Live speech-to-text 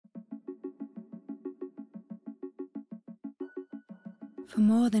For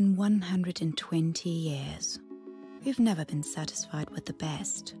more than 120 years, we've never been satisfied with the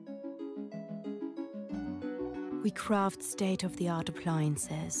best. We craft state-of-the-art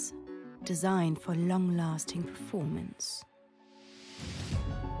appliances designed for long-lasting performance.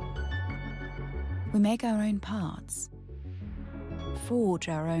 We make our own parts, forge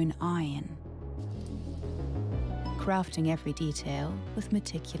our own iron, crafting every detail with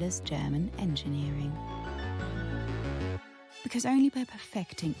meticulous German engineering. Because only by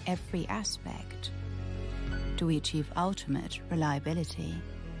perfecting every aspect do we achieve ultimate reliability.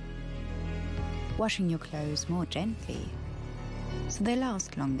 Washing your clothes more gently so they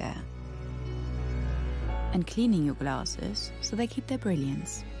last longer. And cleaning your glasses so they keep their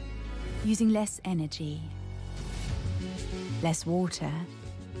brilliance. Using less energy, less water,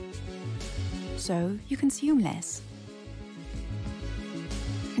 so you consume less.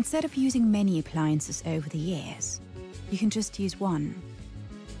 Instead of using many appliances over the years, you can just use one.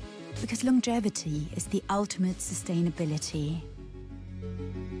 Because longevity is the ultimate sustainability.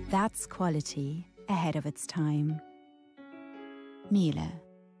 That's quality ahead of its time. Miele,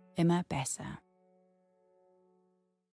 immer besser.